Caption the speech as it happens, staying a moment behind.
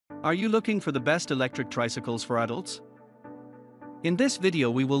Are you looking for the best electric tricycles for adults? In this video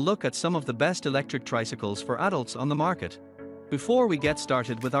we will look at some of the best electric tricycles for adults on the market. Before we get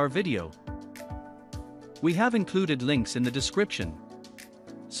started with our video, we have included links in the description,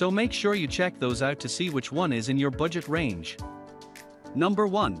 so make sure you check those out to see which one is in your budget range. Number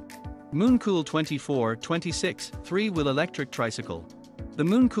 1. Mooncool 2426 3-wheel electric tricycle. The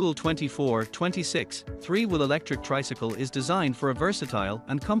Mooncool 2426 3-wheel electric tricycle is designed for a versatile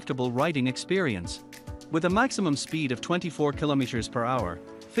and comfortable riding experience. With a maximum speed of 24 km per hour,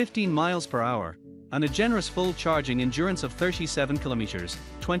 15 miles per hour, and a generous full charging endurance of 37 km,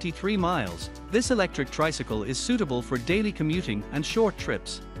 23 miles, this electric tricycle is suitable for daily commuting and short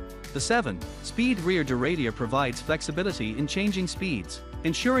trips. The 7-speed rear derailleur provides flexibility in changing speeds,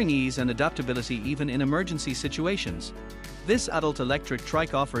 ensuring ease and adaptability even in emergency situations. This adult electric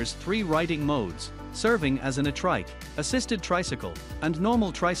trike offers 3 riding modes, serving as an E-Trike, assisted tricycle, and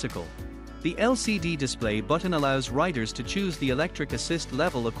normal tricycle. The LCD display button allows riders to choose the electric assist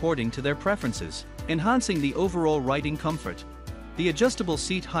level according to their preferences, enhancing the overall riding comfort. The adjustable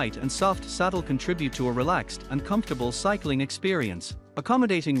seat height and soft saddle contribute to a relaxed and comfortable cycling experience,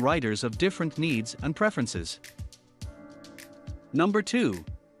 accommodating riders of different needs and preferences. Number 2.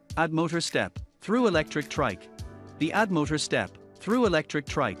 Addmotor Step-Thru electric trike. The Addmotor Step-Thru electric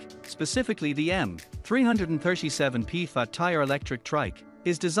trike, specifically the M337P fat tire electric trike,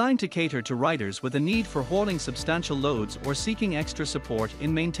 is designed to cater to riders with a need for hauling substantial loads or seeking extra support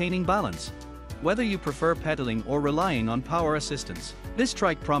in maintaining balance. Whether you prefer pedaling or relying on power assistance, this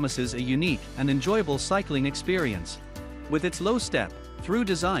trike promises a unique and enjoyable cycling experience. With its low step-through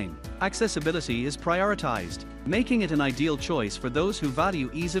design, accessibility is prioritized, making it an ideal choice for those who value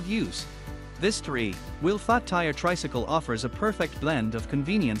ease of use. This 3-wheel fat tire tricycle offers a perfect blend of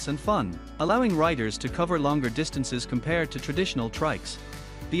convenience and fun, allowing riders to cover longer distances compared to traditional trikes.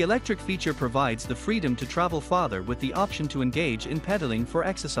 The electric feature provides the freedom to travel farther with the option to engage in pedaling for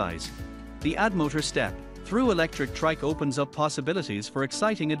exercise. The Addmotor Step-Thru electric trike opens up possibilities for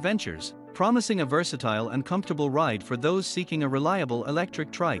exciting adventures, promising a versatile and comfortable ride for those seeking a reliable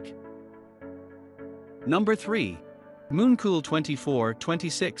electric trike. Number 3. Mooncool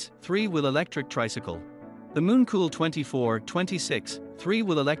 2426 3-wheel electric tricycle. The Mooncool 2426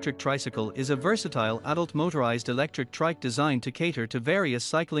 3-wheel electric tricycle is a versatile adult motorized electric trike designed to cater to various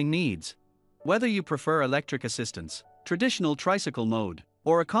cycling needs. Whether you prefer electric assistance, traditional tricycle mode,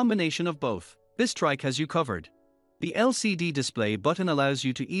 or a combination of both, this trike has you covered. The LCD display button allows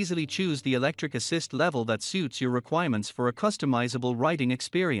you to easily choose the electric assist level that suits your requirements for a customizable riding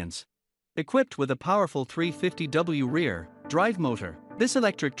experience. Equipped with a powerful 350W rear drive motor, this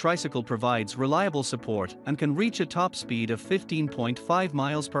electric tricycle provides reliable support and can reach a top speed of 15.5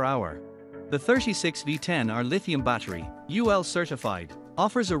 miles per hour. The 36V10R lithium battery, UL certified,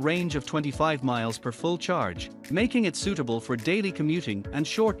 offers a range of 25 miles per full charge, making it suitable for daily commuting and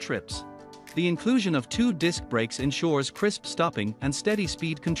short trips. The inclusion of 2 disc brakes ensures crisp stopping and steady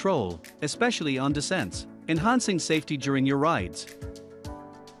speed control, especially on descents, enhancing safety during your rides.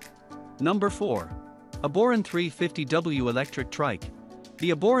 Number 4. ABORON 350W electric trike. The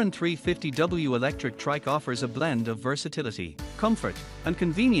ABORON 350W electric trike offers a blend of versatility, comfort, and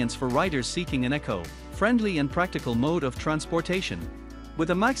convenience for riders seeking an eco-friendly and practical mode of transportation. With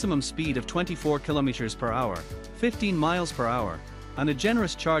a maximum speed of 24 km per hour, 15 miles per hour, and a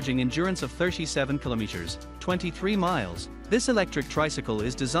generous charging endurance of 37 km, 23 miles, this electric tricycle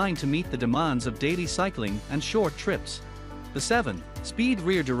is designed to meet the demands of daily cycling and short trips. The 7-speed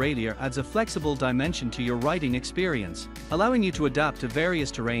rear derailleur adds a flexible dimension to your riding experience, allowing you to adapt to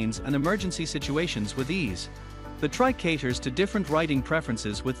various terrains and emergency situations with ease. The trike caters to different riding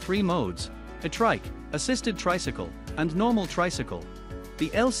preferences with 3 modes: E-Trike, assisted tricycle, and normal tricycle. The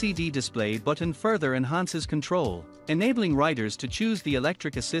LCD display button further enhances control, enabling riders to choose the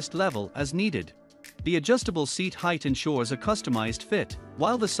electric assist level as needed. The adjustable seat height ensures a customized fit,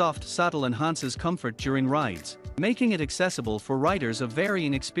 while the soft saddle enhances comfort during rides, making it accessible for riders of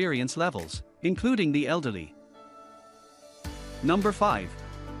varying experience levels, including the elderly. Number 5.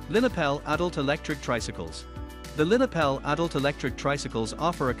 Lilypelle adult electric tricycles. The Lilypelle adult electric tricycles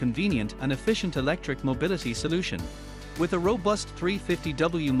offer a convenient and efficient electric mobility solution. With a robust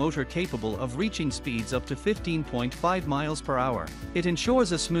 350W motor capable of reaching speeds up to 15.5 miles per hour, it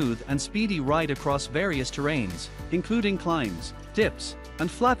ensures a smooth and speedy ride across various terrains, including climbs, dips,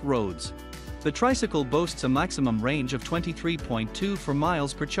 and flat roads. The tricycle boasts a maximum range of 23.24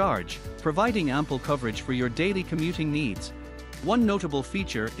 miles per charge, providing ample coverage for your daily commuting needs. One notable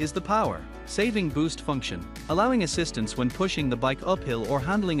feature is the power-saving boost function, allowing assistance when pushing the bike uphill or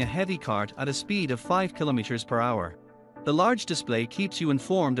handling a heavy cart at a speed of 5 km per hour. The large display keeps you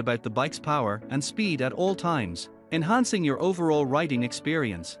informed about the bike's power and speed at all times, enhancing your overall riding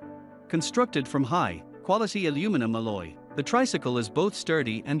experience. Constructed from high-quality aluminum alloy, the Tricycle is both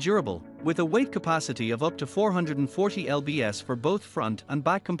sturdy and durable, with a weight capacity of up to 440 lbs for both front and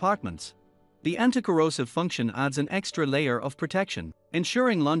back compartments. The anti-corrosive function adds an extra layer of protection,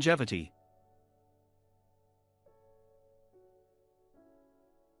 ensuring longevity.